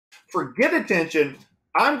For get attention,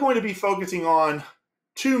 I'm going to be focusing on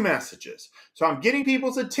two messages. So I'm getting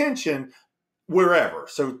people's attention wherever.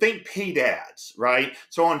 So think paid ads, right?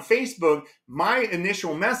 So on Facebook, my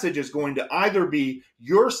initial message is going to either be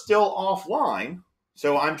you're still offline.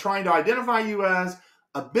 So I'm trying to identify you as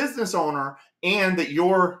a business owner and that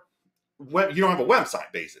you don't have a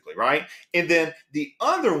website, basically, right? And then the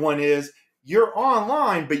other one is you're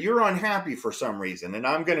online, but you're unhappy for some reason. And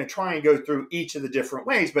I'm going to try and go through each of the different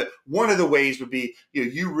ways. But one of the ways would be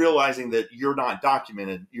you realizing that you're not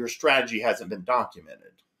documented, your strategy hasn't been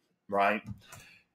documented, right?